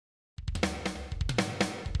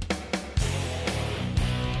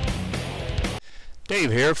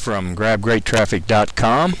Dave here from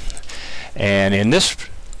GrabGreatTraffic.com, and in this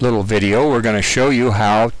little video we're going to show you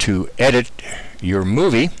how to edit your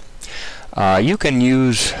movie. You can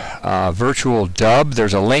use virtual dub.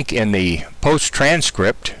 There's a link in the post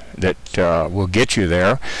transcript that will get you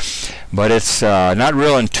there, but it's not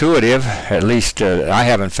real intuitive, at least I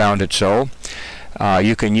haven't found it so.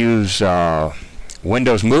 You can use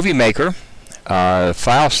Windows Movie Maker.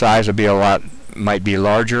 File size will be might be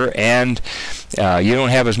larger, and you don't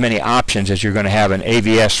have as many options as you're going to have in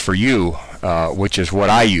AVS for You, which is what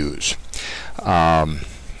I use. At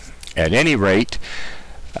any rate,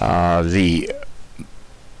 the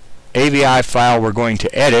AVI file we're going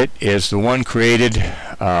to edit is the one created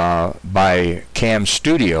by Cam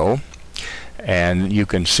Studio, and you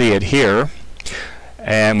can see it here.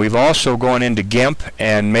 And we've also gone into GIMP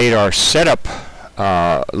and made our setup,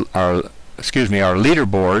 our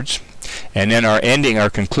leaderboards, and then our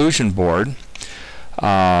conclusion board.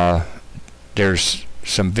 There's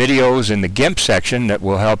some videos in the GIMP section that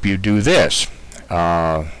will help you do this.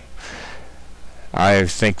 I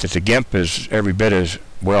think that the GIMP is every bit as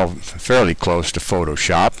well, fairly close to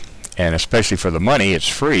Photoshop, and especially for the money, it's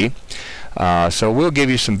free. So we'll give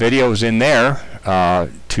you some videos in there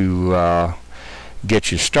to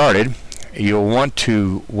get you started. You'll want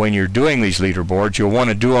to, when you're doing these leaderboards, you'll want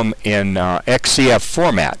to do them in XCF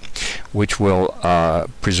format, which will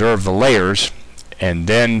preserve the layers, and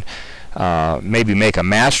then maybe make a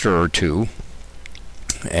master or two,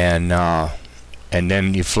 and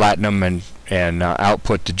then you flatten them and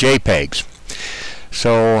output the JPEGs.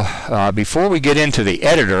 So before we get into the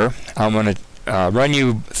editor, I'm going to run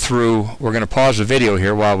you through. We're going to pause the video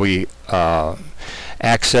here while we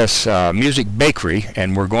access Music Bakery,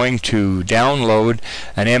 and we're going to download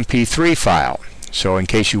an MP3 file. So in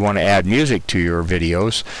case you want to add music to your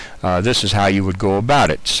videos, this is how you would go about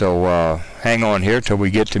it. So hang on here till we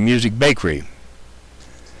get to Music Bakery.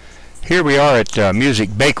 Here we are at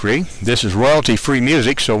Music Bakery. This is royalty-free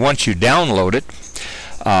music, so once you download it,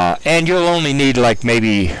 and you'll only need like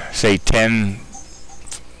maybe say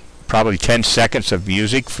probably 10 seconds of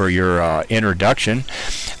music for your introduction.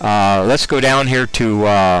 Let's go down here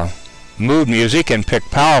to Mood Music and pick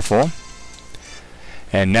Powerful,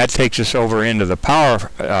 and that takes us over into the Power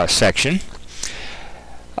section.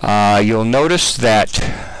 You'll notice that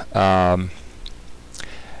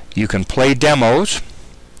you can play demos,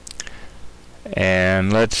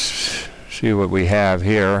 and let's see what we have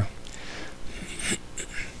here.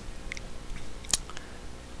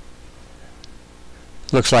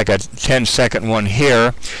 Looks like a 10-second one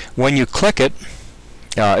here. When you click it,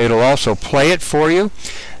 it'll also play it for you,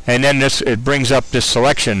 and then it brings up this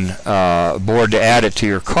selection board to add it to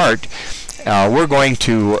your cart. We're going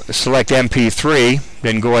to select MP3,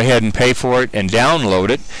 then go ahead and pay for it and download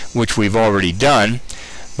it, which we've already done,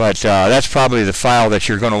 but that's probably the file that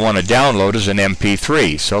you're going to want to download as an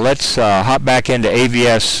MP3. So let's hop back into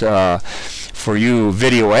AVS for You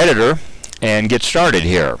video editor and get started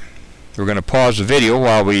here. We're going to pause the video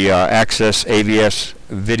while we access AVS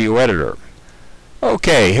Video Editor.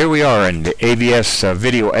 Okay, here we are in the AVS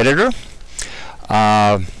Video Editor.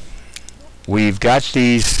 We've got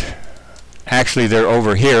these, actually they're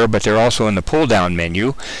over here, but they're also in the pull-down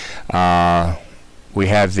menu. We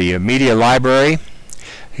have the media library.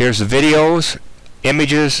 Here's the videos,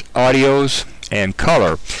 images, audios, and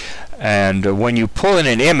color. And when you pull in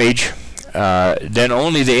an image, then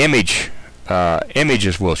only the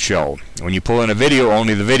images will show. When you pull in a video,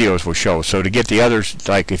 only the videos will show. So to get the others,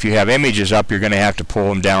 like if you have images up, you're going to have to pull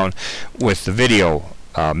them down with the video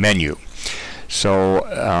menu. So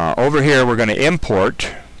over here we're going to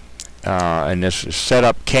import, and this is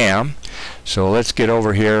Setup Cam. So let's get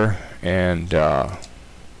over here and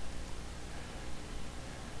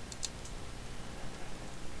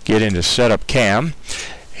get into Setup Cam.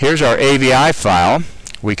 Here's our AVI file.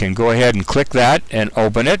 We can go ahead and click that and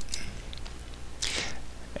open it.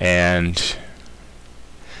 And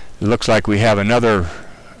it looks like we have another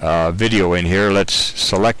video in here. Let's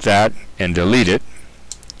select that and delete it.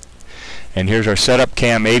 And here's our Setup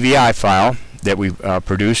Cam AVI file that we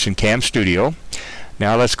produced in Cam Studio.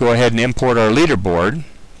 Now let's go ahead and import our leaderboard,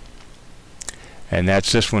 and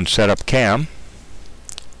that's this one, Setup Cam.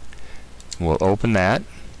 We'll open that.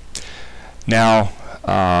 Now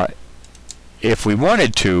if we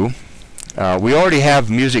wanted to, we already have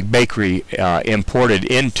Music Bakery imported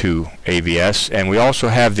into AVS, and we also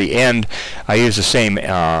have the end. I use the same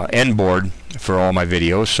end board for all my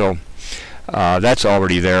videos, so that's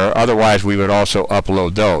already there. Otherwise we would also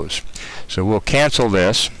upload those. So we'll cancel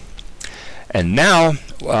this, and now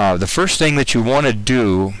the first thing that you want to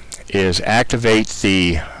do is activate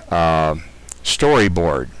the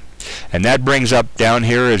storyboard. And that brings up down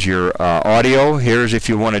here is your audio. Here's if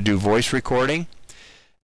you want to do voice recording.